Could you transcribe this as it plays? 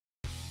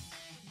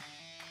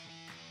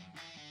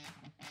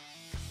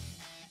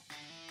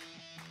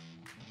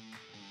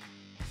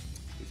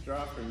If you're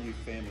after a new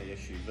family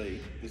SUV,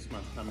 this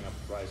month coming up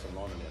at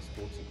GraysOnline in our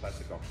Sports and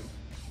Classic auction,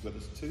 we've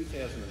got this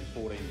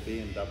 2014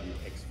 Bmw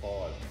X5.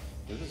 Now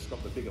this has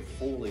got the bigger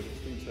 4-litre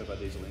twin-turbo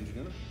diesel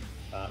engine in it.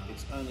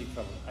 It's only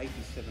travelled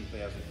 87,000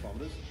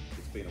 kilometres.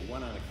 It's been a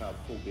one-owner car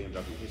with full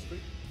BMW history.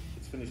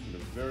 It's finished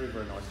in a very,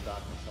 very nice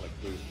dark metallic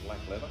blue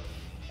black leather.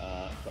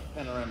 It's got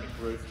panoramic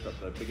roof, it's got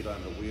the bigger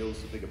diameter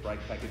wheels, the bigger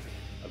brake package.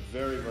 A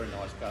very, very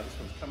nice car. This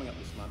one's coming up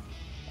this month.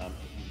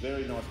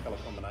 Very nice colour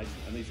combination,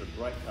 and these are a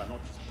great car,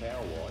 not just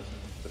power-wise,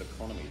 but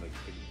economy. They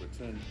can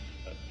return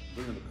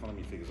brilliant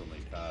economy figures on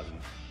these cars, and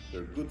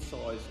they're a good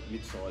size,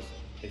 mid-size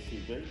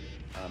SUV,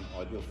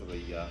 ideal for the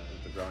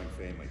growing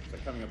family. So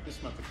coming up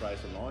this month at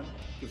GraysOnline,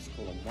 give us a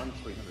call on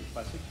 1300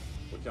 Classic,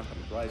 or jump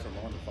on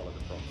GraysOnline and follow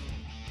the prompts.